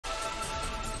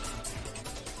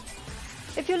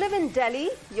you live in Delhi,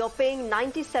 you're paying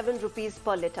 97 rupees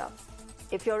per litre.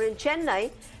 If you're in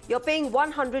Chennai, you're paying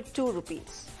 102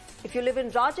 rupees. If you live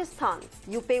in Rajasthan,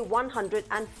 you pay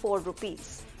 104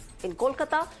 rupees. In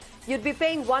Kolkata, you'd be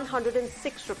paying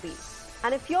 106 rupees.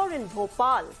 And if you're in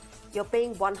Bhopal, you're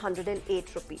paying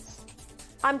 108 rupees.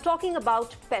 I'm talking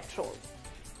about petrol.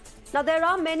 Now, there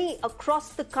are many across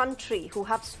the country who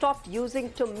have stopped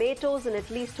using tomatoes in at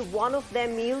least one of their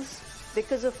meals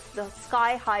because of the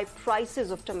sky-high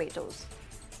prices of tomatoes.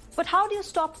 But how do you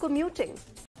stop commuting?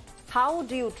 How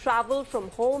do you travel from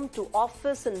home to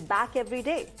office and back every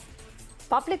day?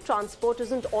 Public transport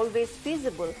isn't always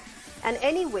feasible. And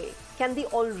anyway, can the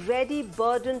already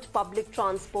burdened public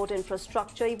transport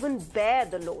infrastructure even bear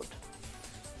the load?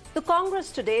 The Congress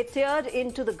today teared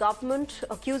into the government,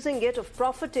 accusing it of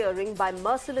profiteering by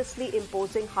mercilessly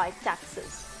imposing high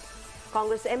taxes.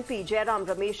 Congress MP Jairam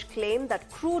Ramesh claimed that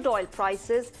crude oil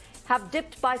prices have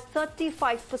dipped by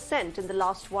 35% in the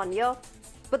last 1 year,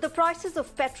 but the prices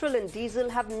of petrol and diesel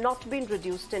have not been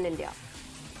reduced in India.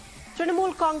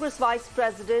 Trinamool Congress Vice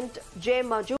President J.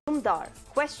 Majumdar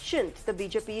questioned the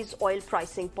BJP's oil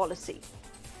pricing policy.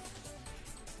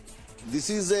 This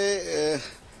is a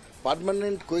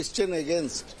permanent question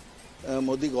against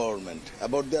Modi government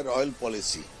about their oil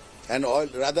policy and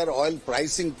oil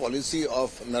pricing policy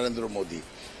of Narendra Modi.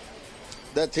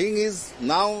 The thing is,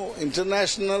 now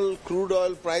international crude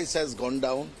oil price has gone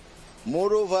down.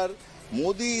 Moreover,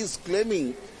 Modi is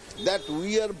claiming that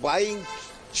we are buying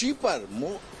cheaper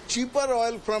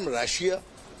oil from Russia,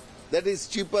 that is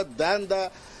cheaper than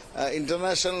the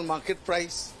international market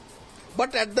price.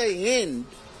 But at the end,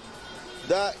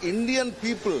 the Indian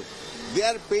people, they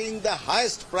are paying the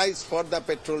highest price for the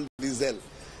petrol, diesel,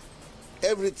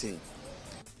 everything.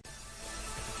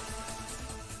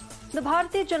 The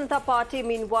Bharatiya Janata Party,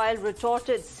 meanwhile,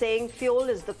 retorted, saying fuel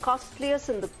is the costliest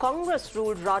in the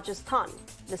Congress-ruled Rajasthan.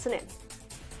 Listen in.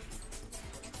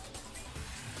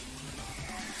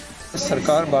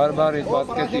 सरकार बार बार एक बात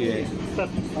कहती है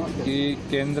कि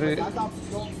केंद्र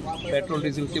petrol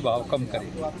diesel के भाव कम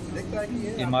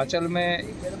करे। हिमाचल में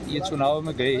ये चुनाव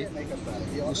में गए,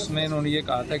 उसमें इन्होंने ये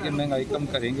कहा था कि महंगाई कम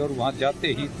करेंगे और वहाँ जाते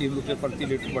ही 3 रुपये प्रति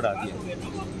लीटर बढ़ा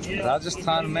दिया।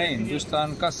 राजस्थान में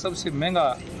हिंदुस्तान का सबसे महंगा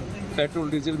पेट्रोल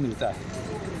डीजल मिलता है,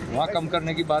 वहाँ कम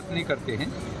करने की बात नहीं करते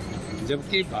हैं,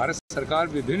 जबकि भारत सरकार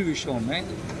विभिन्न विषयों में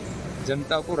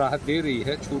जनता को राहत दे रही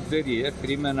है, छूट दे रही है,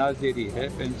 फ्री में अनाज दे रही है,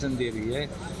 पेंशन दे रही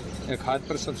है, खाद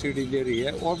पर सब्सिडी दे रही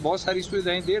है और बहुत सारी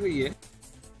सुविधाएं दे रही है।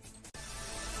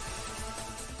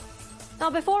 Now,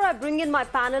 before I bring in my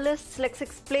panelists, let's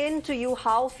explain to you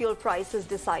how fuel price is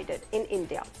decided in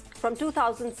India. From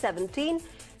 2017,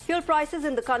 fuel prices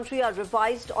in the country are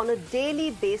revised on a daily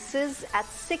basis at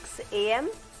 6 a.m.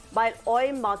 by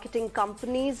oil marketing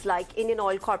companies like Indian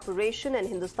Oil Corporation and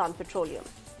Hindustan Petroleum.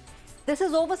 This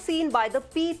is overseen by the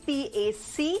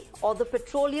PPAC, or the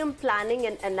Petroleum Planning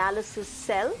and Analysis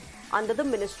Cell, under the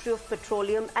Ministry of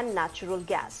Petroleum and Natural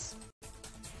Gas.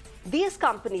 These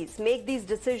companies make these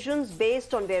decisions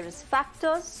based on various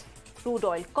factors: crude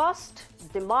oil cost,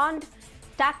 demand,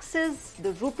 taxes,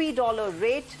 the rupee-dollar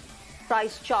rate,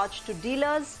 price charged to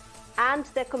dealers, and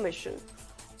their commission.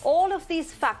 All of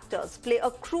these factors play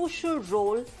a crucial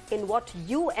role in what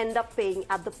you end up paying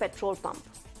at the petrol pump.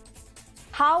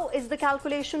 How is the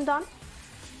calculation done?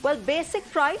 Well, basic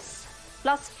price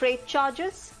plus freight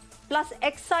charges plus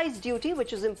excise duty,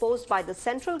 which is imposed by the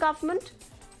central government,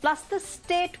 plus the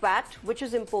state VAT, which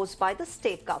is imposed by the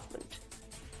state government.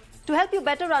 To help you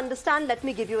better understand, let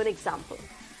me give you an example.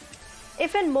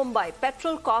 If in Mumbai,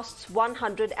 petrol costs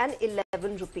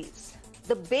 111 rupees,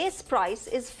 the base price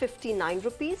is 59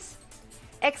 rupees.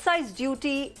 Excise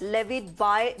duty levied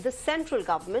by the central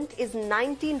government is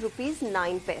 19 rupees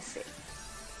 9 paise.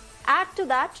 Add to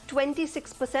that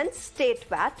 26% state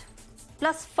VAT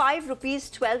plus 5 rupees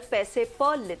 12 paise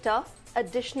per litre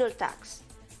additional tax,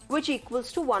 which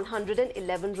equals to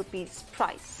 111 rupees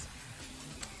price.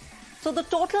 So the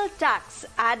total tax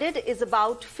added is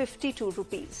about 52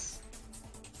 rupees.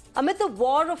 Amid the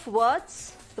war of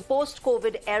words, the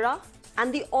post-COVID era,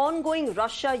 and the ongoing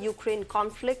Russia-Ukraine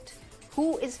conflict,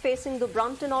 who is facing the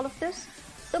brunt in all of this?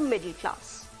 The middle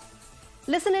class.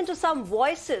 Listen into some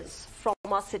voices from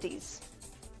our cities.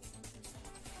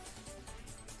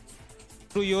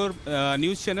 Through your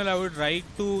news channel, I would like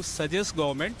to suggest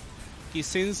government that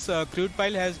since crude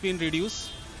oil has been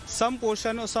reduced, some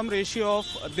portion or some ratio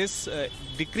of this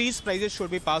decreased prices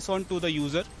should be passed on to the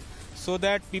user, so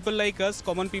that people like us,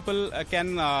 common people,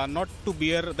 can not to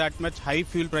bear that much high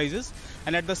fuel prices,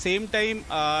 and at the same time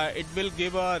it will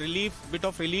give a bit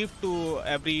of relief to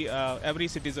every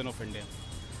citizen of India.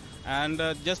 And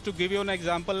just to give you an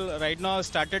example, right now I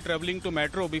started traveling to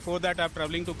metro. Before that, I'm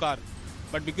traveling to car.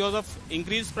 But because of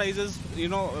increased prices,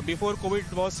 before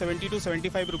COVID it was 70 to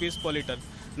 75 rupees per liter.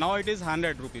 Now it is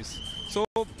 100 rupees. So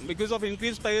because of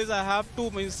increased prices, I have to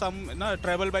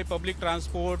travel by public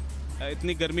transport.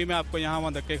 इतनी गर्मी में आपको यहाँ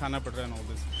वहाँ धक्के खाना पड़ रहा है all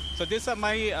this. So this is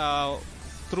my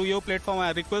through your platform,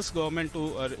 I request government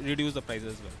to reduce the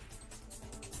prices as well.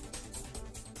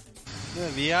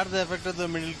 We are the affected, the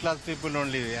middle class people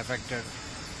only affected.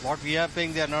 What we are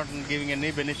paying, they are not giving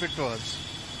any benefit to us.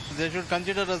 They should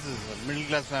consider us as well, middle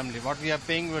class family. What we are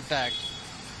paying with tax,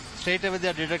 straight away they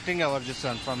are deducting our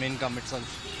return from income itself.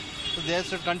 So they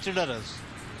should consider us.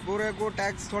 पूरे को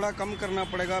tax थोड़ा कम करना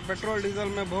पड़ेगा. Petrol diesel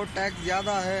में बहुत tax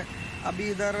ज़्यादा है. अभी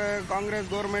इधर कांग्रेस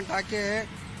गवर्नमेंट आके है,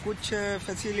 कुछ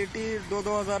फैसिलिटी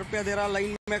 2-2 हज़ार रुपया दे रहा,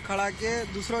 लाइन में खड़ा के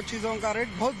दूसरों चीज़ों का रेट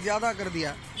बहुत ज़्यादा कर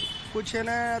दिया. कुछ है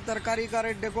ना, तरकारी का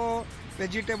रेट देखो,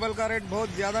 वेजिटेबल का रेट बहुत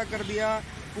ज़्यादा कर दिया.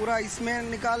 पूरा इसमें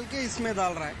निकाल के इसमें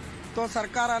डाल रहा है. तो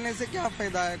सरकार आने से क्या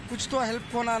फ़ायदा है? कुछ तो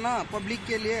हेल्प होना ना पब्लिक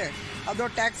के लिए. अब तो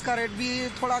टैक्स का रेट भी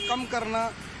थोड़ा कम करना,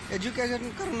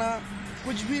 एजुकेशन करना,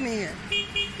 कुछ भी नहीं है,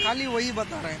 खाली वही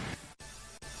बता रहे हैं.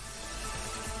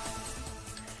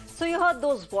 So you heard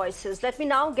those voices. Let me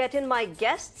now get in my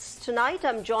guests. Tonight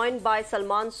I'm joined by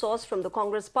Salman Soz from the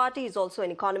Congress Party. He's also an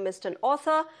economist and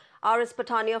author. RS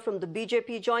Pathania from the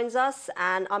BJP joins us,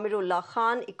 and Amir U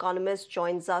Khan, economist,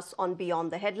 joins us on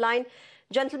Beyond the Headline.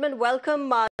 Gentlemen,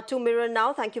 welcome to Mirror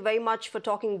Now. Thank you very much for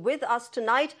talking with us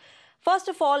tonight. First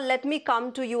of all, let me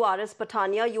come to you, RS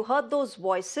Pathania. You heard those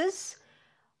voices.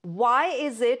 Why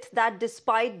is it that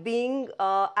despite being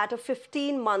at a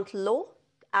 15-month low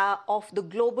of the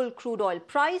global crude oil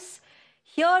price,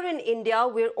 here in India,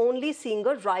 we're only seeing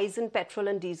a rise in petrol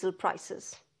and diesel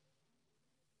prices?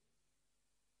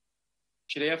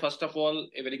 Shreya, first of all,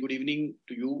 a very good evening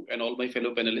to you and all my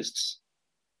fellow panelists.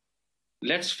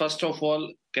 Let's first of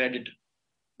all credit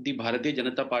the Bharatiya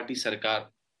Janata Party Sarkar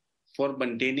for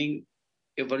maintaining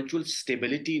a virtual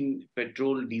stability in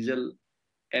petrol, diesel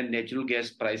and natural gas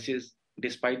prices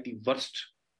despite the worst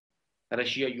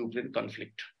Russia-Ukraine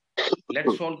conflict.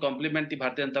 Let's all compliment the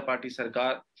Bharatiya Janata Party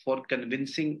Sarkar for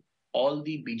convincing all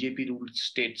the BJP-ruled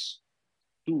states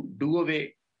to do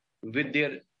away with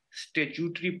their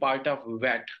statutory part of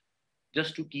VAT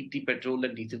just to keep the petrol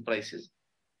and diesel prices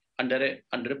under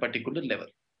a particular level.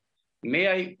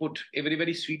 May I put a very,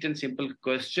 very sweet and simple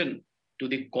question to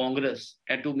the Congress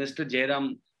and to Mr.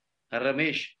 Jairam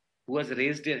Ramesh, who has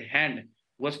raised their hand,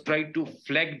 who has tried to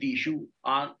flag the issue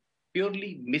on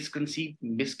purely misconceived,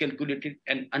 miscalculated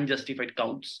and unjustified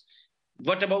counts.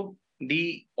 What about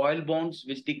the oil bonds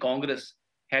which the Congress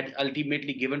had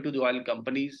ultimately given to the oil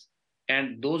companies?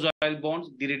 And those oil bonds,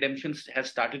 the redemption has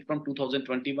started from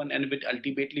 2021 and will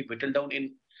ultimately whittle down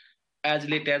in as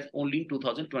late as only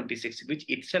 2026, which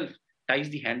itself ties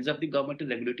the hands of the government in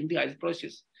regulating the oil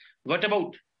prices. What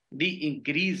about the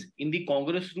increase in the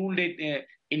Congress rule in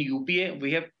UPA?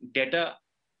 We have data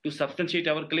to substantiate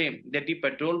our claim that the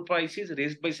petrol prices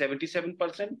raised by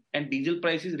 77% and diesel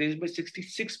prices raised by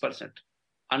 66%.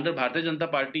 Under Bharatiya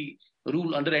Janata Party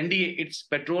rule, under NDA, it's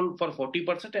petrol for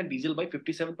 40% and diesel by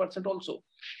 57% also.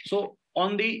 So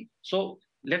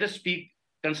let us speak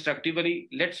constructively.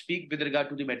 Let's speak with regard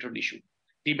to the metro issue.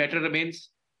 The matter remains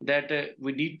that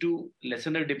we need to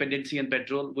lessen our dependency on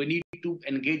petrol. We need to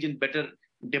engage in better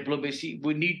diplomacy.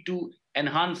 We need to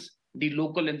enhance the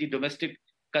local and the domestic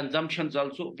consumptions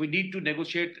also. We need to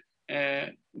negotiate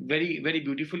very, very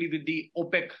beautifully with the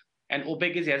OPEC, and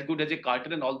OPEC is as good as a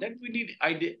cartel and all that. We need,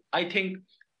 I think,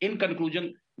 in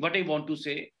conclusion, what I want to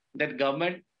say, that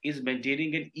government is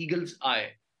maintaining an eagle's eye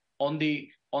on the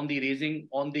raising,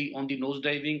 on the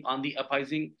nosediving, on the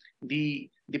uprising the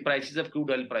prices of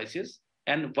crude oil prices,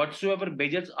 and whatsoever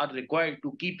measures are required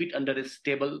to keep it under a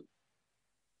stable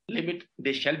limit,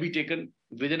 they shall be taken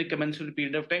within a commensurate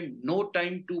period of time. No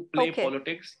time to play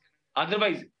politics.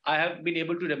 Otherwise, I have been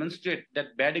able to demonstrate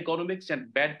that bad economics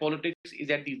and bad politics is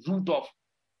at the root of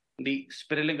the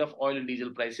spiraling of oil and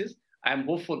diesel prices. I am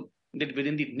hopeful that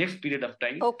within the next period of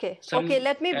time,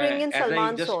 let me bring in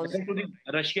Salman Soz. To the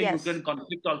Russia-Ukraine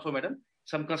conflict also, madam,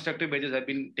 some constructive measures have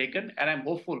been taken, and I'm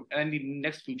hopeful, and in the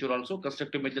next future also,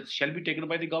 constructive measures shall be taken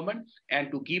by the government, and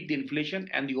to keep the inflation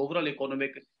and the overall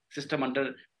economic system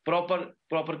under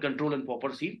proper control and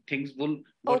proper seal, things will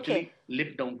virtually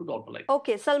live down to normal life.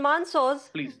 Okay, Salman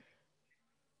Soz. Please.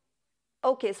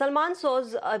 Okay, Salman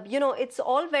Soz, it's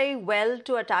all very well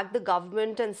to attack the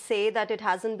government and say that it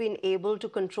hasn't been able to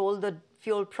control the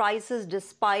fuel prices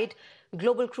despite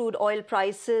global crude oil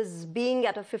prices being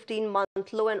at a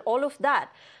 15-month low and all of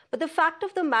that. But the fact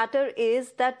of the matter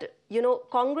is that,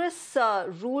 Congress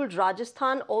ruled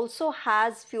Rajasthan also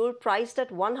has fuel priced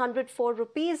at 104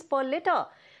 rupees per litre.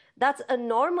 That's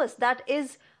enormous. That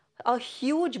is a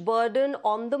huge burden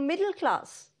on the middle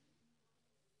class.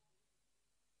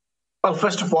 Well,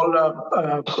 first of all,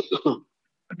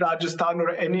 Rajasthan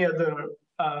or any other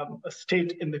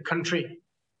state in the country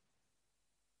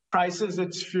prices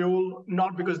its fuel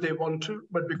not because they want to,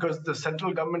 but because the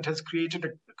central government has created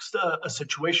a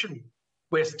situation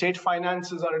where state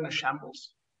finances are in a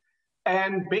shambles.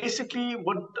 And basically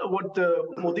what the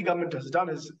Modi government has done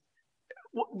is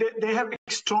they have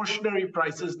extortionary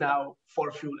prices now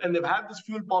for fuel. And they've had this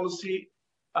fuel policy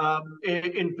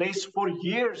in place for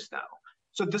years now.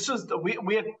 So this is,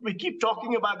 we keep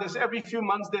talking about this. Every few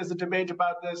months there's a debate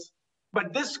about this.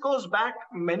 But this goes back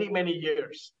many, many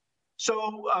years.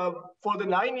 So for the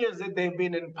 9 years that they've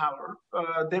been in power,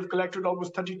 they've collected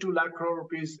almost 32 lakh crore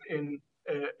rupees in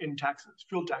taxes,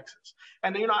 fuel taxes.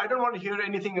 And I don't want to hear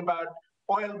anything about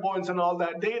oil bonds and all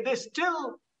that. They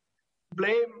still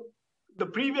blame the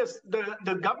previous,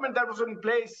 the government that was in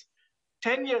place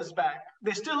 10 years back.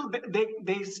 They still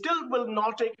will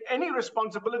not take any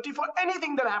responsibility for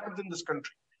anything that happens in this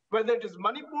country, whether it is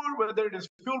Manipur, whether it is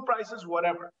fuel prices,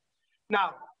 whatever.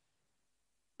 Now,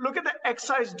 look at the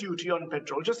excise duty on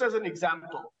petrol, just as an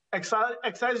example.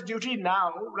 Excise duty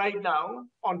right now,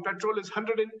 on petrol is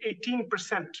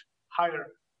 118%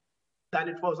 higher than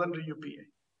it was under UPA.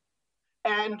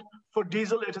 And for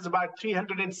diesel, it is about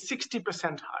 360%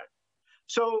 higher.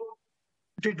 So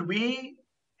did we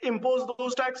impose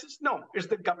those taxes? No, it's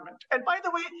the government. And by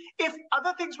the way, if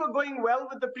other things were going well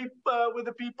with the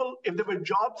people, if there were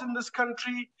jobs in this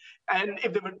country, and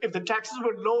if the taxes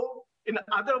were low in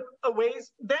other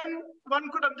ways, then one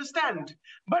could understand.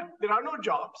 But there are no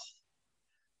jobs.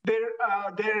 Their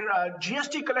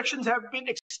GST collections have been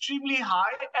extremely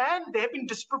high, and they have been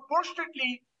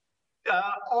disproportionately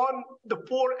on the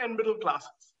poor and middle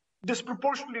classes.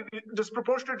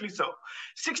 Disproportionately so.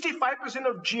 65%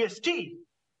 of GST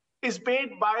is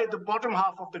paid by the bottom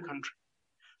half of the country.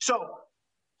 So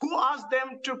who asked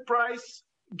them to price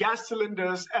gas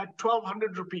cylinders at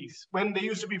 1,200 rupees when they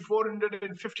used to be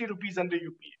 450 rupees under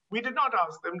UPA? We did not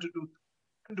ask them to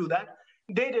do that.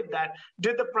 They did that.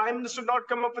 Did the Prime Minister not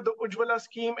come up with the Ujjwala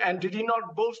scheme, and did he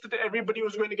not boast that everybody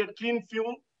was going to get clean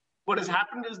fuel? What has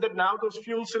happened is that now those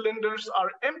fuel cylinders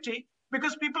are empty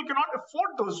because people cannot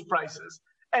afford those prices.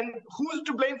 And who's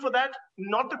to blame for that?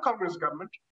 Not the Congress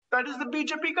government. That is the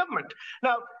BJP government.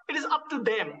 Now, it is up to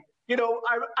them.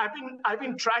 I've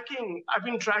been tracking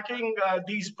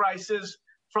these prices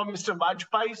from Mr.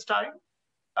 Vajpayee's time,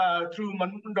 through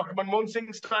Dr. Manmohan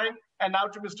Singh's time, and now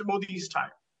to Mr. Modi's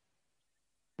time.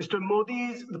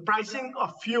 The pricing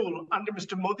of fuel under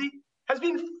Mr. Modi has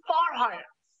been far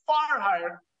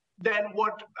higher than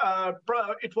what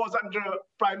it was under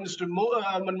Prime Minister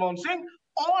Manmohan Singh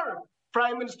or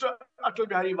Prime Minister Atal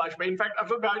Bihari Vajpayee. In fact,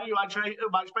 Atal Bihari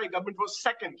Vajpayee government was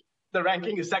second. The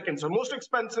ranking is second. So most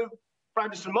expensive, Prime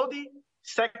Minister Modi.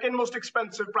 Second most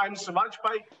expensive, Prime Minister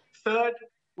Vajpayee. Third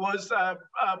was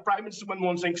Prime Minister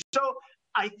Manmohan Singh. So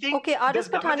I think... Okay, RS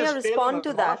Pathania, respond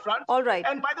to that. All right.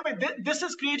 And by the way, this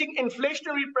is creating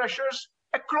inflationary pressures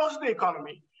across the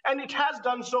economy. And it has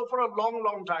done so for a long,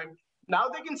 long time. Now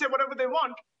they can say whatever they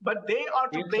want, but they are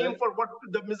to blame for what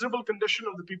the miserable condition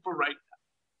of the people right now.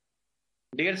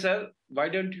 Dear sir, why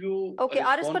don't you... Okay,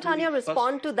 RS Pathania,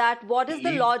 respond to that. What is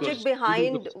the logic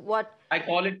behind what... I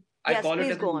call it as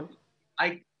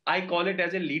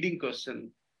a leading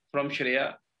question from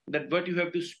Shreya, that what you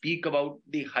have to speak about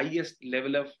the highest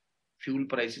level of fuel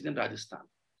prices in Rajasthan.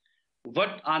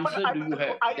 What answer do you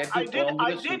have that the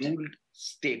Congress ruled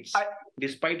states,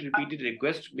 despite repeated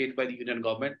requests made by the union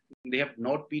government, they have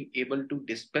not been able to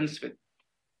dispense with?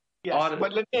 Yes, or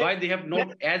why they have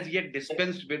not as yet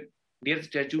dispensed with their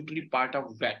statutory part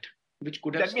of VAT, which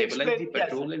could have stabilized the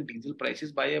petrol and diesel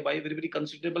prices by a very, very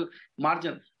considerable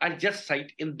margin. I'll just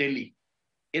cite in Delhi.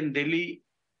 In Delhi,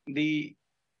 the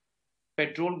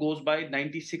petrol goes by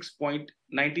 96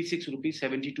 rupees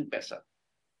 72 paisa,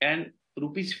 and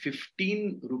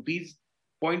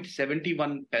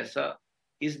 ₹15.71 paisa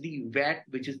is the VAT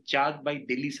which is charged by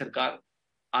Delhi Sarkar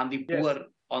on the poor,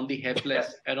 on the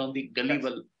helpless, and on the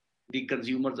gullible, the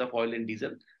consumers of oil and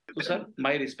diesel. So, sir,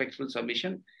 my respectful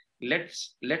submission,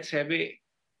 let's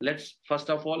first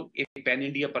of all, a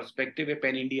pan-India perspective, a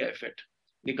pan-India effort.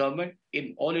 The government,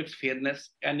 in all its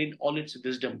fairness and in all its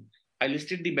wisdom, I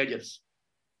listed the measures.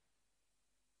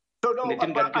 So no,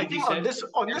 I think on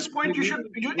this point, you should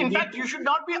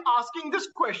not be asking this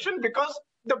question, because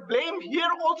the blame here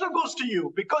also goes to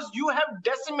you because you have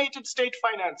decimated state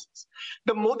finances.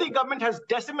 The Modi government has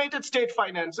decimated state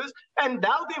finances, and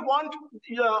now they want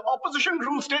opposition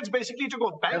rule states basically to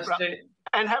go bankrupt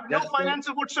and have no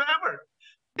finances whatsoever.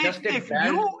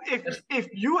 If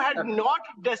you had not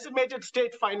decimated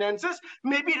state finances,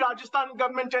 maybe Rajasthan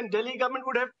government and Delhi government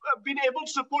would have been able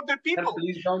to support their people.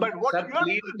 But what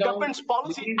your government's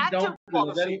policy, active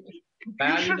policy,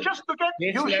 you should just look at.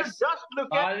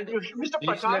 Mr.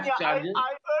 Pathania.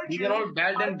 I urge you,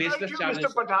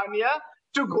 Mr. Pathania,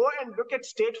 to go and look at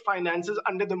state finances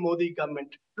under the Modi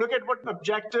government. Look at what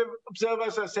objective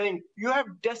observers are saying. You have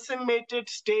decimated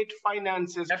state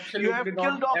finances. You have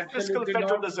killed off fiscal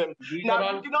federalism.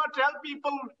 Now, you cannot tell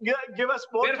people, give us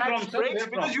more tax breaks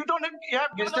because you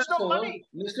have given us no money.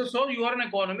 Mr. Soz, you are an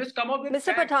economist. Come up with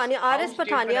Mr. Pathania, RS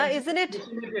Pathania, isn't it?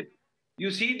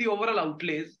 You see the overall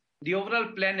outlays, the overall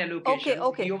plan allocation,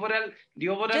 okay. the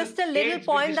overall. Just a little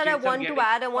point that I want to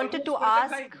add. I wanted to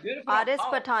ask RS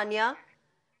Pathania.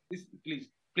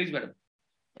 Please, madam.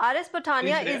 RS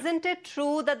Pathania, isn't it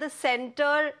true that the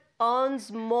center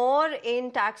earns more in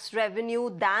tax revenue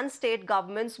than state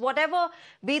governments, whatever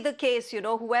be the case,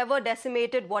 whoever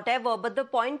decimated whatever, but the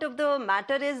point of the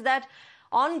matter is that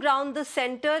on ground the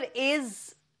center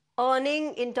is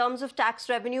earning in terms of tax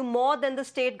revenue more than the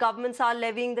state governments are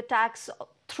levying the tax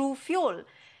through fuel.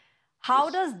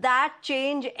 How does that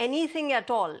change anything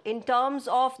at all in terms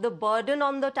of the burden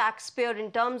on the taxpayer,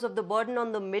 in terms of the burden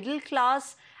on the middle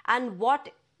class, and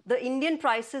what the Indian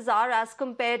prices are as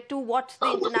compared to what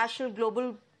the international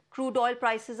global crude oil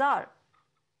prices are?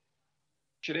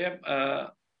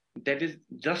 Shreya, that is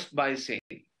just by saying.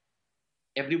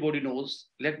 Everybody knows,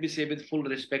 let me say with full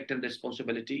respect and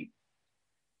responsibility,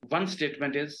 one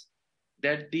statement is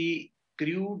that the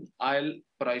crude oil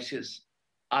prices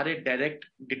are a direct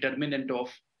determinant of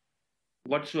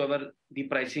whatsoever the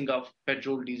pricing of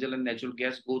petrol, diesel and natural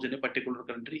gas goes in a particular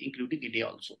country, including India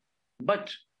also.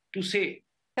 But to say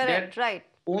that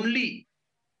only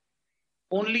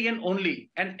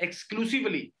and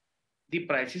exclusively the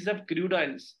prices of crude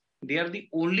oils, they are the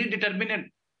only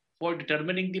determinant for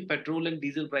determining the petrol and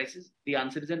diesel prices, the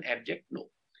answer is an abject no.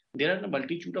 There are a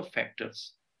multitude of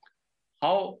factors.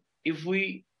 How, if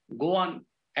we go on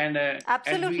and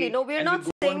absolutely, no, we're not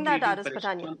saying that, RS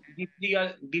Pathania.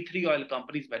 The three oil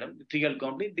companies, madam, the three oil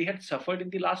companies, they had suffered in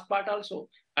the last part also.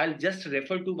 I'll just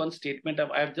refer to one statement of,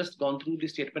 I have just gone through the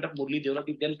statement of Murli Deora,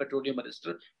 the then petroleum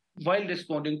minister, while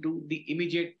responding to the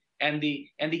immediate and the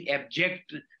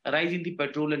abject rise in the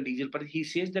petrol and diesel price. He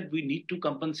says that we need to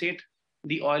compensate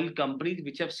the oil companies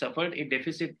which have suffered a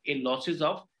deficit, a losses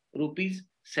of rupees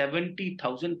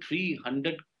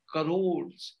 70,300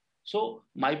 crores. So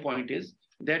my point is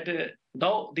that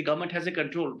now the government has a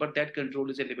control, but that control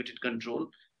is a limited control.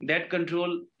 That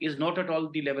control is not at all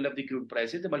the level of the crude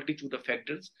prices, the multitude of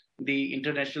factors, the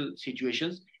international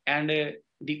situations, and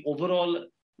the overall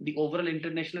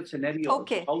international scenario.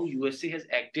 How USA has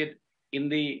acted in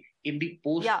the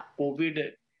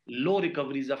post-COVID low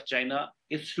recoveries of China,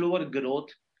 a slower growth,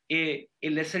 a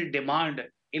lesser demand,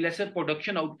 a lesser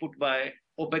production output by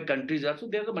OPEC countries. Also,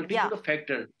 there are a multitude of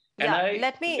factors. And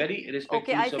very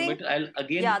respectfully submit, I'll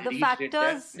again reiterate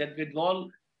that with all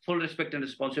full respect and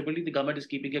responsibility, the government is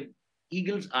keeping an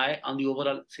eagle's eye on the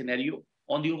overall scenario,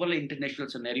 on the overall international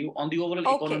scenario, on the overall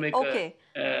economic.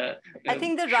 I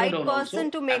think the right person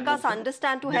to make us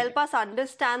understand, to help us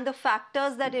understand the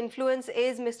factors that influence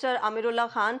is Mr. Amir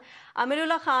Khan. Amir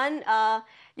Khan,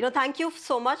 thank you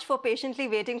so much for patiently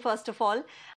waiting, first of all.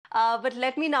 But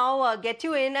let me now get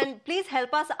you in and please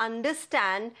help us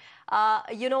understand,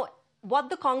 what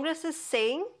the Congress is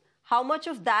saying, how much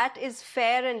of that is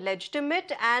fair and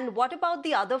legitimate, and what about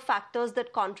the other factors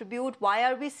that contribute? Why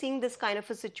are we seeing this kind of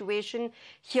a situation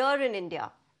here in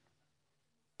India?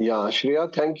 Yeah,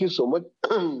 Shreya, thank you so much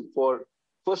for,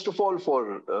 first of all,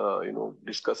 for,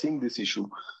 discussing this issue.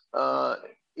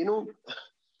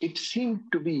 It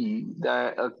seemed to be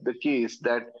that, the case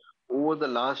that over the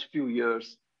last few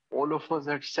years, all of us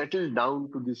had settled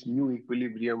down to this new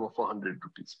equilibrium of 100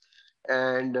 rupees.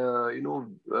 And,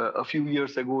 a few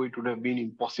years ago, it would have been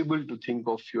impossible to think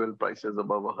of fuel prices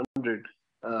above 100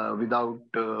 without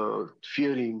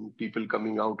fearing people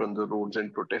coming out on the roads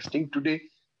and protesting. Today,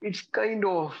 it's kind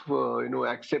of,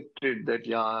 accepted that,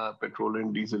 petrol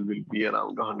and diesel will be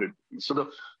around 100. So the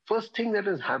first thing that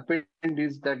has happened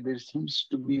is that there seems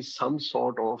to be some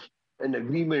sort of an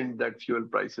agreement that fuel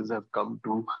prices have come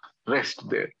to rest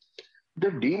there. The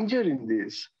danger in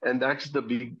this, and that's the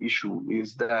big issue,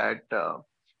 is that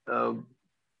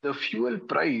the fuel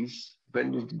price,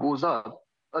 when it goes up,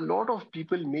 a lot of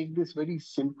people make this very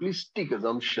simplistic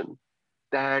assumption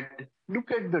that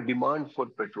look at the demand for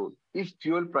petrol. If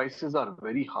fuel prices are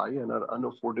very high and are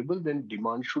unaffordable, then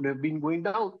demand should have been going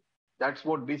down. That's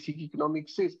what basic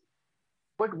economics says.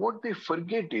 But what they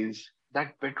forget is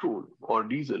that petrol or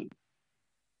diesel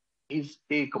is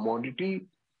a commodity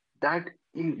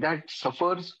that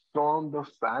suffers from the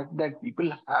fact that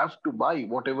people have to buy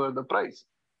whatever the price.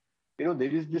 There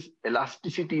is this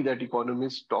elasticity that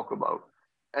economists talk about.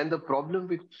 And the problem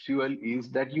with fuel is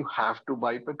that you have to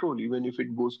buy petrol, even if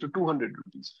it goes to 200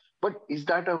 rupees. But is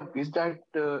that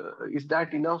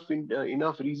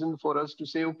enough reason for us to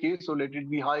say, okay, so let it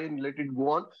be high and let it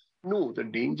go on? No, the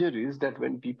danger is that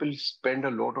when people spend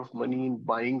a lot of money in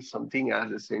buying something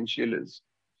as essential as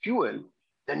fuel,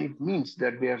 then it means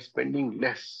that they are spending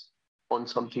less on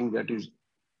something that is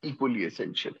equally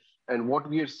essential. And what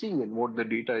we are seeing and what the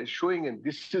data is showing, and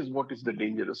this is what is the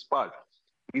dangerous part,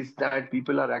 is that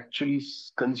people are actually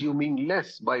consuming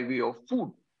less by way of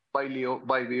food, by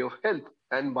way of health,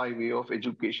 and by way of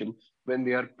education when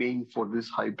they are paying for these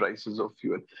high prices of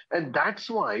fuel. And that's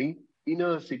why in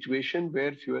a situation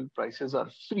where fuel prices are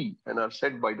free and are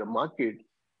set by the market,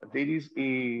 there is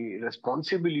a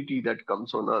responsibility that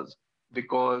comes on us,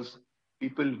 because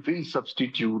people will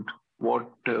substitute what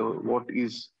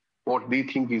they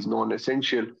think is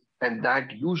non-essential, and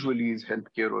that usually is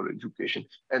healthcare or education,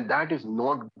 and that is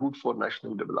not good for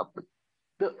national development.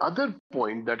 The other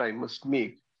point that I must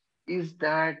make is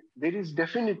that there is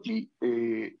definitely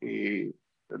a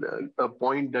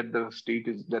point that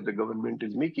the government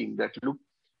is making, that look,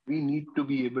 we need to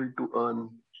be able to earn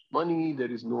money.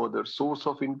 There is no other source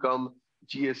of income.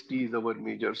 GST is our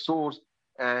major source,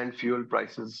 and fuel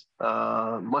prices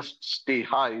must stay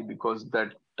high because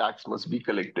that tax must be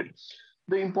collected.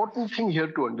 The important thing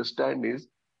here to understand is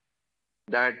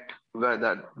that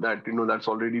that's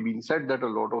already been said, that a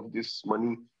lot of this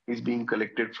money is being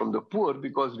collected from the poor,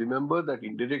 because remember that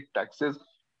indirect taxes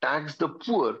tax the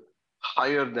poor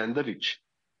higher than the rich.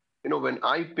 When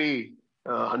I pay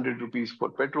 100 rupees for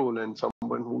petrol and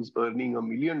someone who's earning $1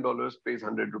 million pays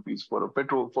 100 rupees for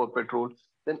petrol,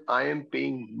 then I am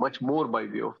paying much more by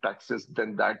way of taxes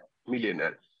than that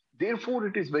millionaire. Therefore,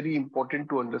 it is very important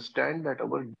to understand that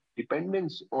our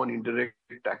dependence on indirect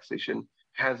taxation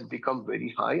has become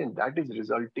very high, and that is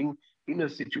resulting in a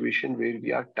situation where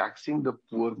we are taxing the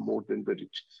poor more than the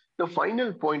rich. The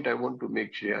final point I want to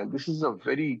make, Shreya, and this is a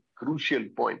very crucial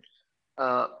point,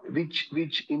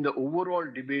 which in the overall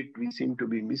debate we seem to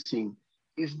be missing,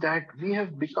 is that we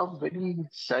have become very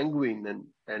sanguine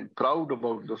and proud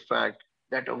about the fact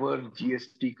that our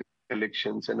GST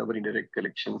collections and our indirect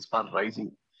collections are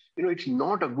rising. It's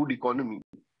not a good economy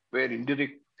where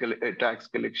indirect tax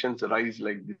collections rise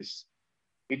like this.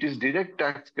 It is direct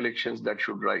tax collections that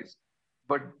should rise.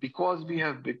 But because we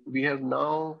have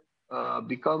now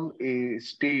become a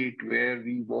state where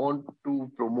we want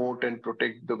to promote and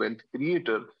protect the wealth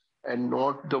creator and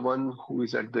not the one who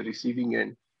is at the receiving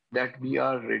end, that we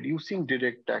are reducing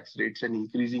direct tax rates and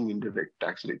increasing indirect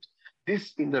tax rates.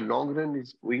 This, in the long run,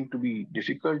 is going to be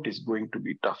difficult, is going to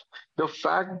be tough. The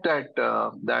fact that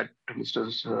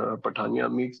Mr.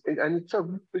 Pathania makes, and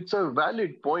it's a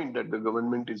valid point that the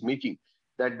government is making,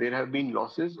 that there have been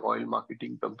losses. Oil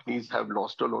marketing companies have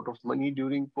lost a lot of money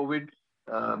during COVID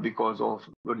and because of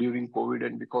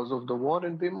the war,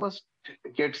 and they must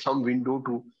get some window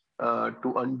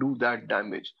to undo that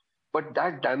damage. But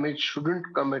that damage shouldn't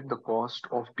come at the cost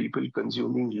of people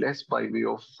consuming less by way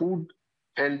of food,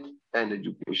 health, and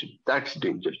education. That's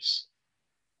dangerous.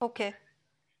 Okay,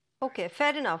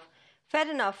 fair enough.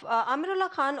 Amir U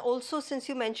Khan, also, since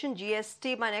you mentioned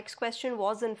GST, my next question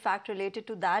was in fact related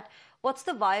to that. What's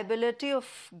the viability of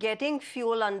getting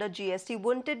fuel under GST?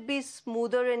 Wouldn't it be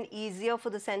smoother and easier for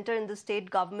the centre and the state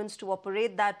governments to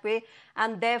operate that way,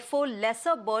 and therefore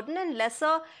lesser burden and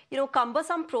lesser,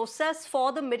 cumbersome process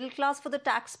for the middle class, for the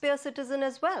taxpayer citizen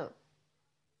as well?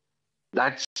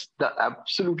 That's the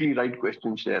absolutely right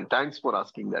question, Shreya, and thanks for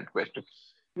asking that question.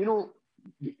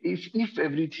 If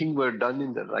everything were done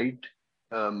in the right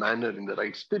manner, in the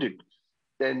right spirit,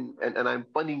 then, and I'm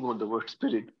punning on the word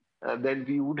spirit, then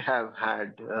we would have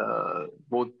had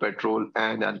both petrol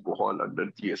and alcohol under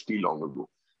GST long ago.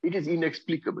 It is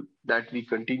inexplicable that we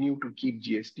continue to keep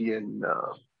GST and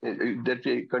that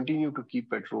we continue to keep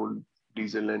petrol,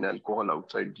 diesel, and alcohol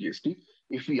outside GST.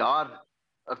 If we are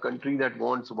a country that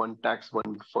wants one tax,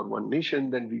 one for one nation,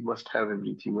 then we must have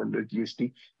everything under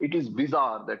GST. It is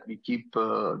bizarre that we keep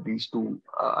these two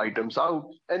items out,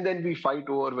 and then we fight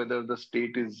over whether the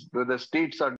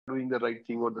states are doing the right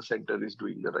thing or the center is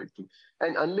doing the right thing.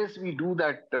 And unless we do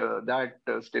that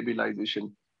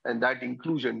stabilization and that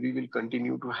inclusion, we will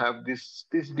continue to have this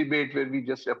debate where we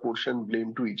just apportion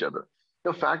blame to each other.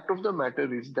 The fact of the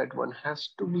matter is that one has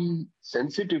to be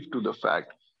sensitive to the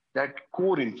fact that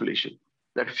core inflation,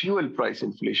 that fuel price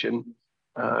inflation,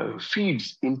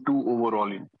 feeds into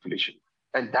overall inflation.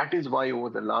 And that is why over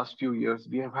the last few years,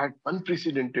 we have had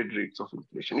unprecedented rates of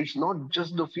inflation. It's not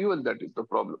just the fuel that is the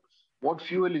problem. What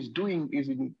fuel is doing is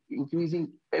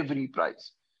increasing every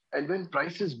price. And when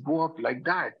prices go up like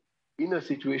that, in a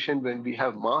situation when we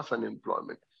have mass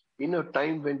unemployment, in a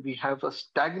time when we have a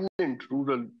stagnant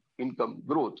rural income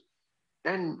growth,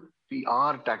 then we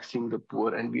are taxing the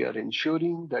poor and we are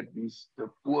ensuring that the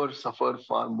poor suffer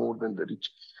far more than the rich.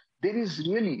 There is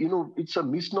really, it's a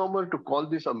misnomer to call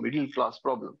this a middle class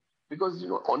problem because,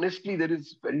 honestly, there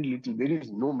is very little, there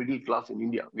is no middle class in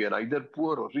India. We are either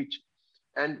poor or rich.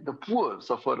 And the poor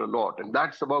suffer a lot. And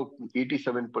that's about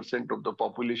 87% of the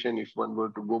population if one were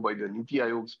to go by the Niti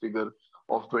Aayog's figure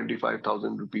of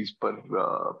 25,000 rupees per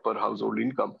household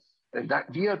income. And that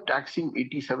we are taxing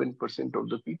 87% of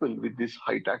the people with this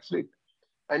high tax rate.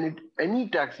 And any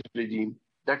tax regime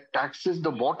that taxes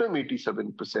the bottom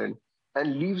 87%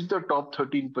 and leaves the top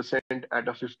 13% at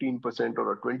a 15%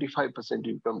 or a 25%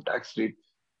 income tax rate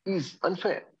is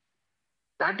unfair.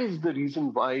 That is the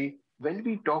reason why when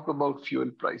we talk about fuel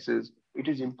prices, it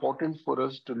is important for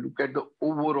us to look at the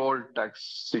overall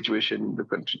tax situation in the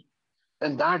country.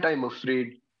 And that, I'm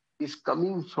afraid, is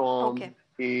coming from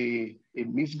a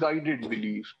misguided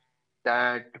belief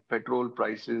that petrol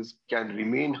prices can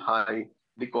remain high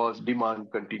because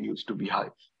demand continues to be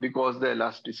high, because the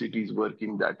elasticity is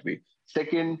working that way.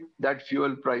 Second, that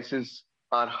fuel prices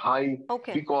are high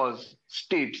because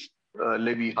states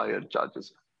levy higher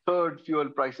charges. Third, fuel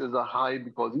prices are high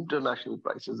because international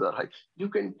prices are high. You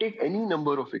can take any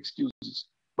number of excuses.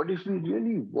 But if we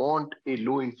really want a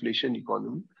low inflation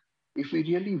economy, if we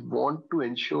really want to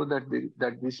ensure that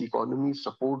this economy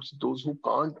supports those who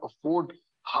can't afford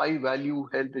high value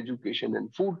health, education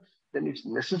and food, then it's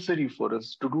necessary for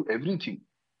us to do everything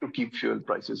to keep fuel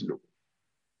prices low.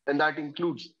 And that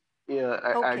includes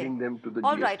adding them to the GST.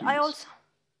 All right. I also...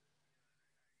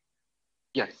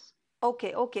 Yes.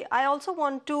 Okay. I also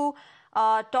want to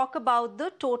talk about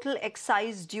the total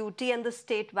excise duty and the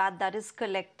state VAT that is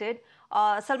collected.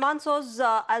 Salman Soz,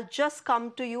 I'll just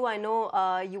come to you. I know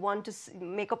you want to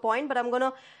make a point, but I'm going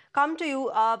to come to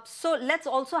you. So let's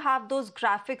also have those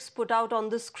graphics put out on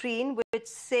the screen,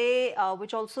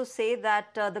 which also say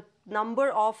that the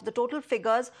number of the total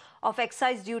figures of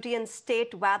excise duty and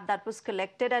state VAT that was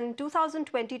collected. And in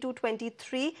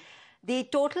 2022-23, the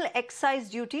total excise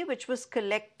duty which was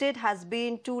collected has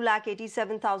been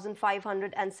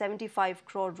 2,87,575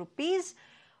 crore rupees,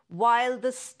 while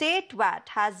the state VAT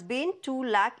has been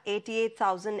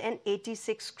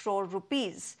 2,88,086 crore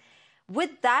rupees.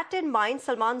 With that in mind,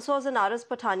 Salman Soz and RS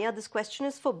Pathania, this question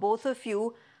is for both of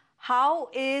you. How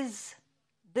is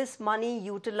this money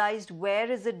utilized? Where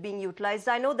is it being utilized?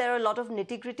 I know there are a lot of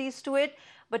nitty-gritties to it,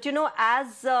 but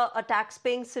as a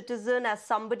tax-paying citizen, as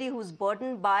somebody who's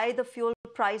burdened by the fuel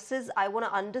prices, I want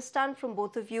to understand from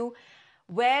both of you,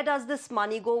 where does this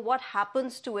money go? What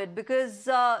happens to it? Because,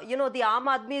 the Aam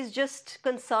Aadmi is just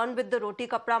concerned with the roti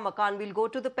kapra makan. We'll go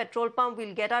to the petrol pump,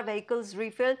 we'll get our vehicles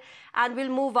refilled, and we'll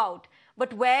move out.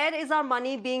 But where is our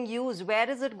money being used? Where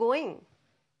is it going?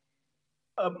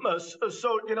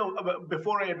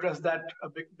 Before I address that,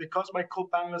 because my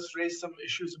co-panelists raised some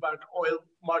issues about oil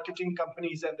marketing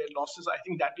companies and their losses, I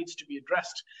think that needs to be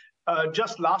addressed.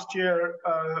 Just last year,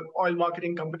 oil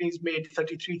marketing companies made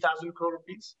 33,000 crore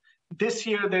rupees. This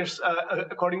year, there's,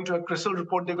 according to a CRISIL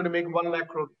report, they're going to make 1 lakh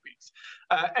crore rupees.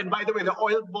 And by the way, the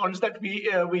oil bonds that we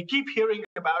keep hearing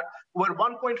about were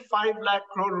 1.5 lakh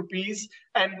crore rupees.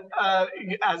 And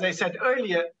as I said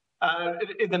earlier,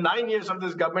 in the 9 years of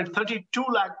this government, 32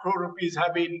 lakh crore rupees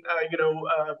have been,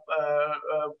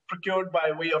 procured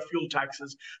by way of fuel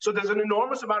taxes. So there's an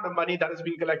enormous amount of money that is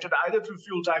being collected either through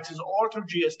fuel taxes or through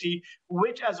GST,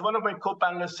 which, as one of my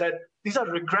co-panelists said, these are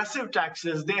regressive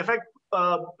taxes. They affect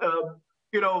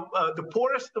the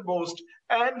poorest the most,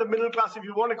 and the middle class, if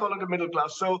you want to call it a middle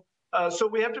class. So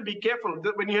we have to be careful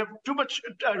that when you have too much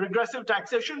regressive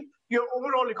taxation, your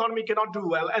overall economy cannot do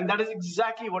well, and that is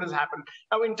exactly what has happened.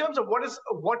 Now, in terms of what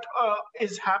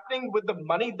is happening with the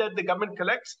money that the government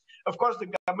collects, of course, the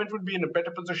government would be in a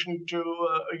better position to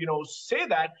say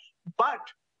that,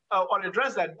 or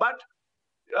address that. But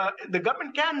the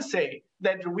government can say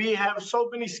that we have so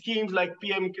many schemes like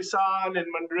PM Kisan and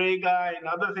Manrega and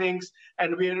other things,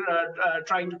 and we're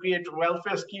trying to create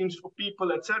welfare schemes for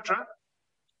people, etc.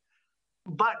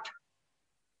 But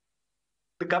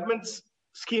the government's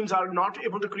schemes are not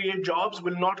able to create jobs,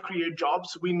 will not create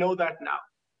jobs. We know that now.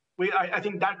 I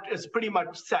think that is pretty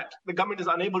much set. The government is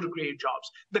unable to create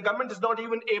jobs. The government is not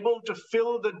even able to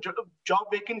fill the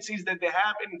job vacancies that they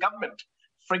have in government.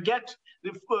 Forget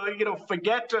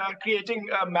creating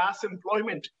mass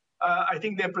employment. I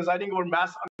think they're presiding over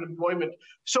mass unemployment.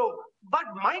 So, but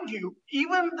mind you,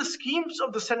 even the schemes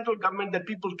of the central government that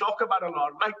people talk about a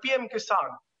lot, like PM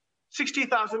Kisan,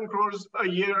 60,000 crores a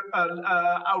year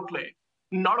outlay,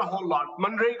 not a whole lot.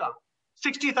 Manrega,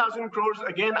 60,000 crores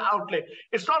again outlay.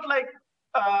 It's not like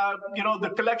the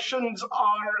collections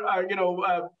are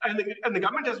and the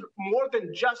government has more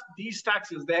than just these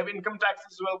taxes. They have income tax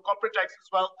as well, corporate tax as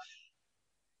well.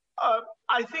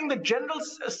 I think the general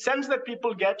sense that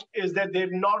people get is that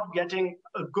they're not getting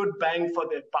a good bang for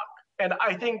their buck. And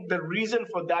I think the reason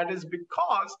for that is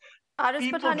because RS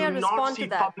people Pathania, do not see to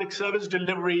that. public service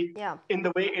delivery in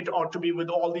the way it ought to be with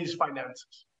all these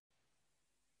finances.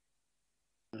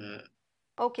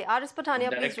 Okay, RS Pathania,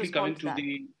 please Directly respond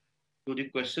coming to the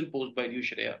question posed by you,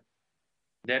 Shreya,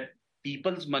 that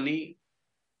people's money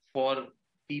for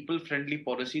people-friendly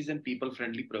policies and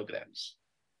people-friendly programs.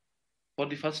 For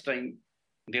the first time,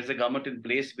 there's a government in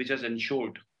place which has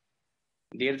ensured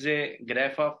there's a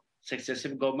graph of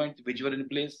successive governments which were in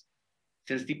place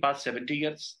since the past 70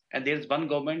 years. And there's one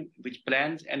government which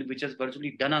plans and which has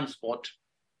virtually done on spot.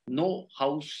 No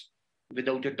house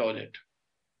without a toilet.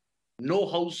 No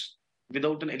house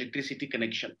without an electricity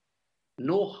connection.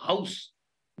 No house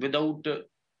without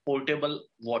portable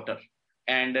water.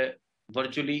 And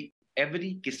virtually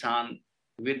every Kisan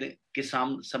with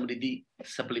Kisan Samriddhi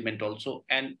supplement also.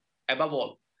 And above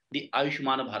all, the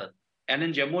Ayushman Bharat. And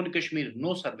in Jammu and Kashmir,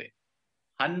 no survey.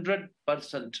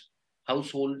 100%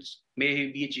 households, may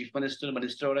he be a chief minister,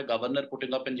 minister or a governor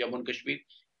putting up in Jammu and Kashmir,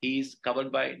 he is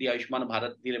covered by the Ayushman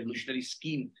Bharat, the revolutionary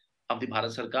scheme of the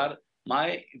Bharat Sarkar.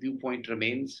 My viewpoint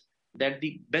remains that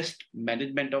the best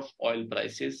management of oil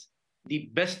prices, the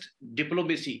best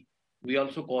diplomacy, we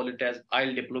also call it as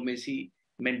oil diplomacy,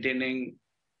 maintaining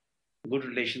good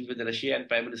relations with Russia, and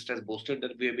Prime Minister has boasted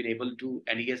that we have been able to,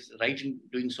 and he has right in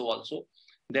doing so also,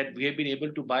 that we have been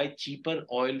able to buy cheaper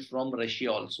oil from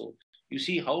Russia also. You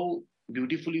see how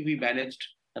beautifully we managed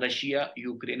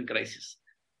Russia-Ukraine crisis.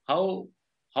 How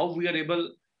we are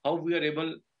able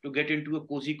to get into a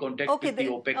cozy contact with the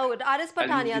OPEC. RS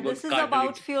Pathania, this is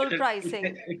about fuel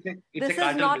pricing. This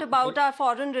is not about our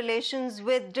foreign relations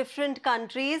with different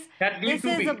countries. This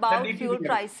is about fuel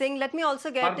pricing. Let me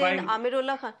also get in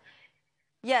Amirullah Khan.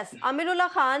 Yes, Amirullah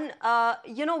Khan,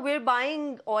 we're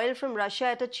buying oil from Russia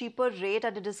at a cheaper rate,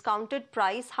 at a discounted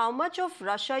price. How much of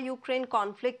Russia-Ukraine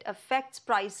conflict affects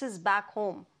prices back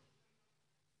home?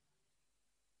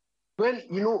 Well,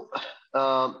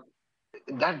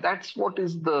 that's what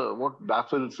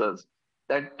baffles us.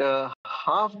 That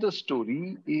half the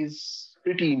story is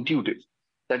pretty intuitive.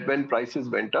 That when prices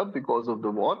went up because of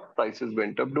the war, prices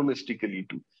went up domestically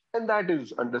too. And that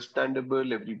is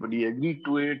understandable. Everybody agreed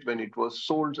to it when it was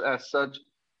sold as such,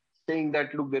 saying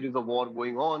that, look, there is a war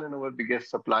going on and our biggest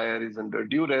supplier is under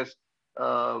duress.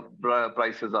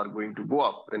 Prices are going to go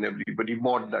up, and everybody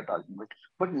bought that argument.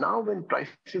 But now when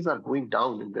prices are going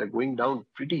down, and they're going down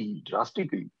pretty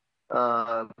drastically,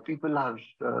 people are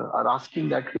asking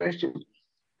that question.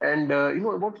 And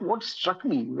what struck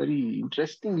me very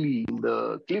interestingly in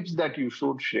the clips that you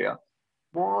showed, Shreya,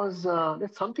 was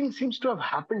that something seems to have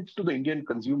happened to the Indian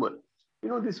consumer.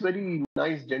 This very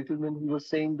nice gentleman, he was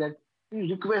saying that we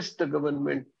request the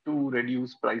government to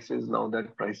reduce prices now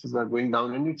that prices are going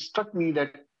down. And it struck me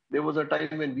that there was a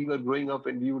time when we were growing up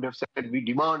and we would have said we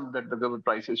demand that the government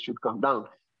prices should come down.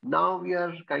 Now we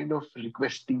are kind of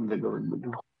requesting the government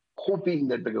and hoping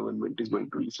that the government is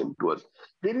going to listen to us.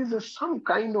 There is some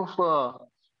kind of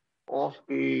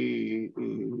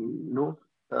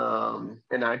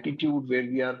an attitude where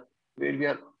we are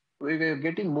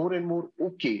getting more and more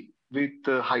okay with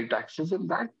high taxes, and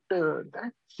that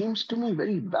seems to me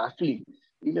very baffling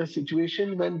in a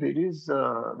situation when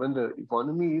when the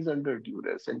economy is under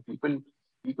duress and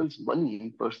people's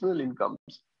money, personal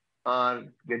incomes are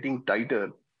getting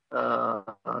tighter.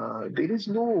 There is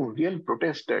no real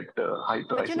protest at high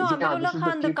prices. But Amirullah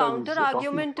Khan, the counter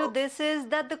argument to this is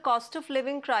that the cost of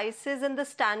living crisis and the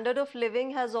standard of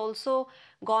living has also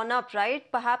gone up,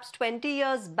 right? Perhaps 20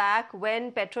 years back,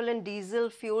 when petrol and diesel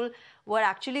fuel were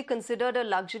actually considered a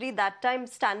luxury, that time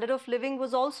standard of living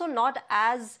was also not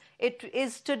as it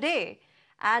is today.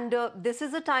 And this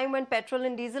is a time when petrol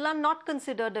and diesel are not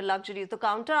considered a luxury. The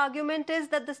counter argument is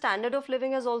that the standard of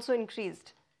living has also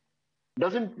increased.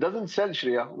 Doesn't sell,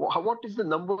 Shreya. What is the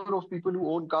number of people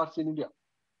who own cars in India?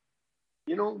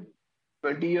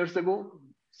 20 years ago,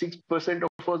 6%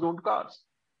 of us owned cars.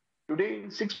 Today,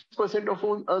 6% of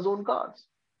us own cars.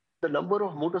 the number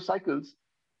of motorcycles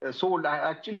sold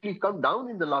actually come down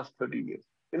in the last 13 years.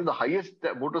 The highest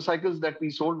motorcycles that we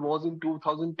sold was in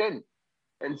 2010.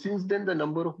 And since then, the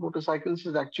number of motorcycles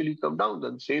has actually come down.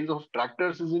 The sales of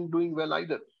tractors isn't doing well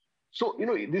either. So,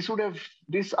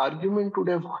 this argument would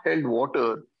have held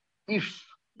water if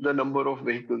the number of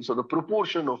vehicles or the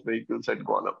proportion of vehicles had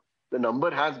gone up. The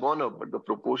number has gone up, but the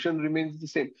proportion remains the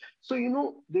same. So,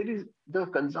 the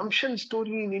consumption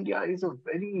story in India is a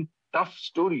very tough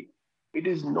story. It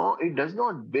does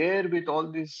not bear with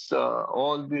all this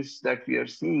that we are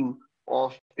seeing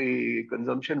of a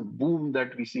consumption boom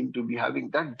that we seem to be having.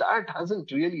 That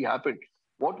hasn't really happened.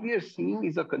 What we are seeing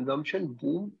is a consumption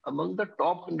boom among the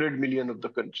top 100 million of the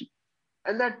country.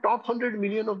 And that top 100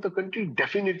 million of the country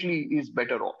definitely is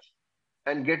better off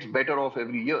and gets better off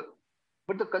every year.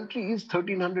 But the country is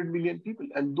 1,300 million people,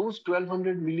 and those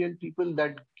 1,200 million people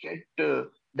that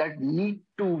need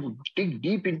to dig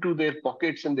deep into their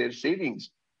pockets and their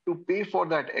savings to pay for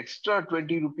that extra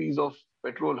 20 rupees of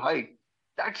petrol hike,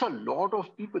 that's a lot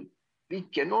of people. We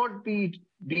cannot be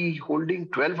holding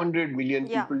 1,200 million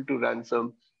people to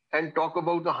ransom and talk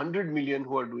about the 100 million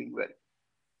who are doing well.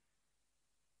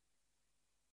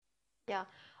 Yeah.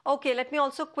 Okay, let me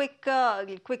also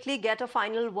quickly get a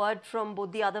final word from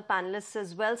both the other panelists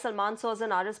as well, Salman Soz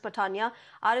and RS Pathania.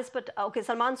 Okay,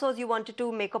 Salman Soz, you wanted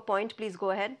to make a point. Please go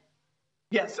ahead.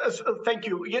 Yes, thank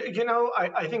you.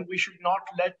 I think we should not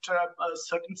let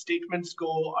certain statements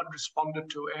go unresponded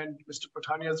to. And Mr.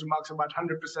 Pathania's remarks about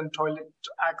 100% toilet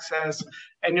access,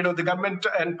 and the government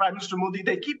and Prime Minister Modi,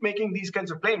 they keep making these kinds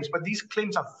of claims, but these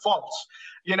claims are false.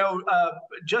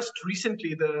 Just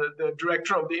recently, the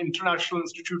director of the International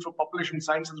Institute for Population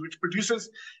Sciences, which produces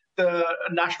the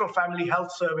National Family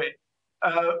Health Survey,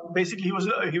 basically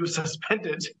he was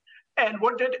suspended. And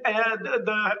what did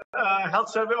the health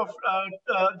survey of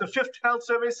the fifth health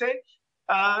survey say?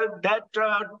 That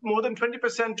more than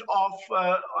 20% of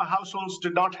households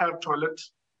did not have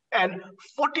toilets, and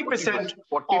 40%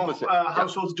 of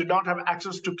households did not have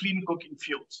access to clean cooking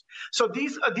fuels. So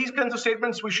these kinds of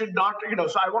statements we should not,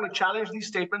 so I want to challenge these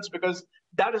statements, because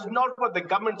that is not what the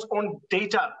government's own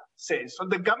data says. So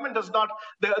the government does not,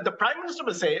 the Prime Minister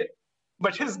will say it,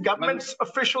 but his government's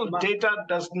official data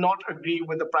does not agree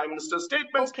with the Prime Minister's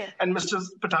statements and Mr.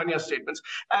 Pathania's statements.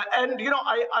 What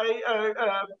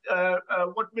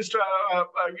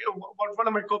one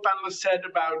of my co-panelists said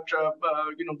about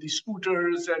these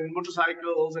scooters and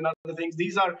motorcycles and other things,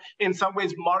 these are in some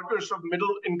ways markers of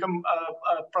middle income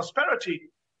prosperity.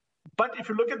 But if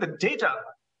you look at the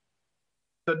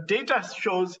data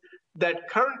shows that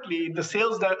currently the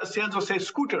sales of, say,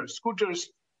 scooters,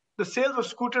 the sales of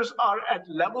scooters are at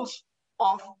levels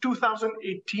of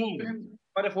 2018,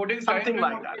 something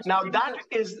like that. Now, that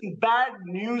is bad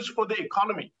news for the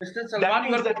economy. Mr. Salman,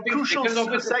 you are that crucial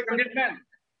segment.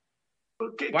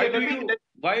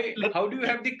 How do you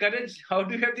have the courage? How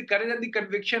do you have the courage and the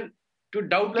conviction to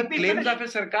doubt the claims of a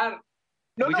Sarkar?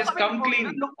 Which has come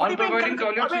clean on providing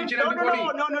toilets to each and everybody.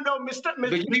 No, Mr.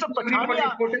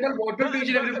 Pathania.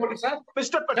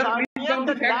 Mr. Pathania,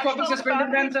 the national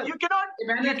family,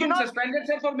 you cannot suspended,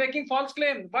 sir, for making false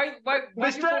claim. Why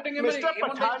Mr. Pathania,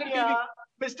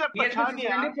 Mr.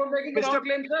 Pathania, Mr.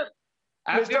 claim, sir.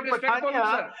 Mr.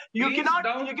 Pathania, you cannot,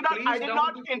 I did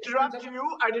not interrupt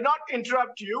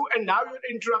you, and now you're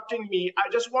interrupting me. I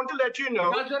just want to let you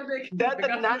know that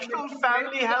the National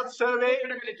Family Health Survey,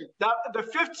 the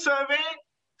fifth survey,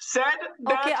 said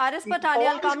that okay, RS Pathania,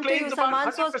 I'll come to you.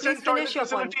 Salman Soz, please finish your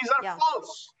point. Facilities are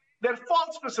false. They're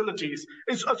false facilities.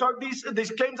 So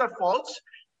these claims are false.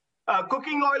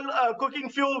 Cooking oil, cooking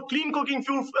fuel, clean cooking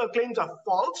fuel claims are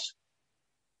false,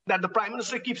 that the Prime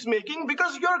Minister keeps making,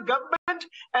 because your government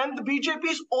and the BJP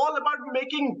is all about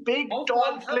making big,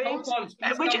 tall claims,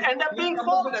 which end up being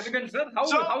false.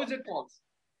 How is it false?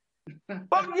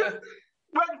 Well,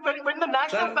 when the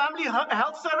National Family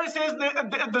Health Survey says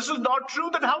this is not true,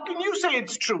 then how can you say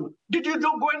it's true? Did you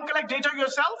go and collect data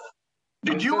yourself?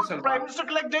 Did you, Prime Minister,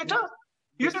 collect data?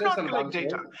 You do not collect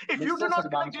data. If you do not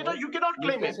collect data, you cannot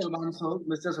claim it. Mr.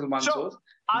 Salman Soz,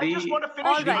 I just want to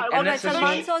finish. All right,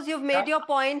 Salman Soz, you've made your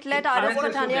point. Let RS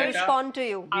Pathania respond to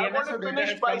you. I want to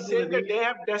finish by saying that they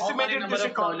have decimated this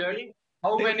economy.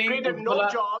 How many created no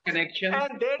jobs, connections?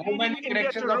 And how many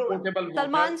connections are portable water?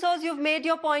 Salman Soz, you've made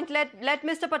your point. Let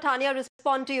Mr. Pathania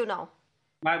respond to you now.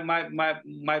 My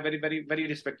very, very, very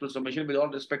respectful submission, with all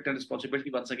respect and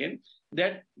responsibility once again,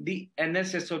 that the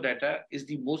NSSO data is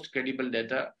the most credible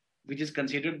data, which is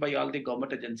considered by all the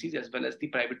government agencies as well as the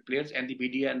private players and the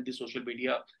media and the social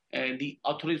media and the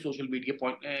authorized social media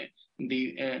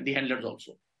the handlers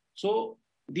also. So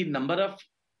the number of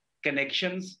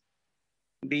connections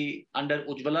the under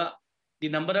Ujjwala, the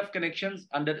number of connections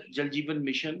under Jal Jeevan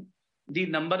Mission, the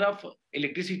number of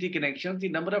electricity connections, the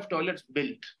number of toilets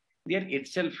built. They are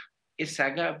itself a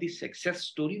saga of the success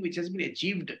story which has been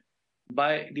achieved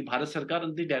by the Bharat Sarkar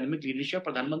under the dynamic leadership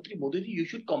of Pradhan Mantri Modi. You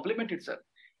should compliment it, sir.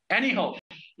 Anyhow,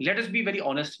 let us be very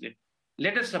honest in it.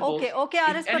 Let us suppose... Okay,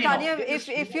 RS Pathania,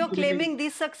 if you're claiming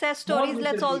these success stories,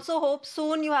 let's also hope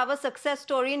soon you have a success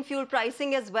story in fuel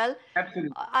pricing as well.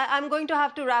 Absolutely. I'm going to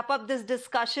have to wrap up this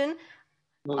discussion.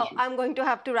 I'm going to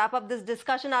have to wrap up this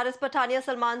discussion. RS Pathania,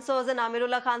 Salman Soz and Amir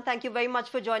U Khan, thank you very much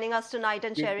for joining us tonight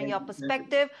and sharing your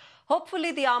perspective.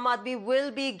 Hopefully the Aam Aadmi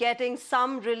will be getting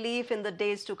some relief in the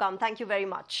days to come. Thank you very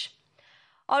much.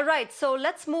 All right, so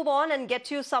let's move on and get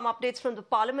you some updates from the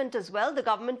Parliament as well. The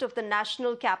government of the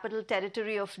National Capital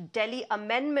Territory of Delhi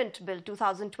Amendment Bill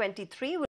 2023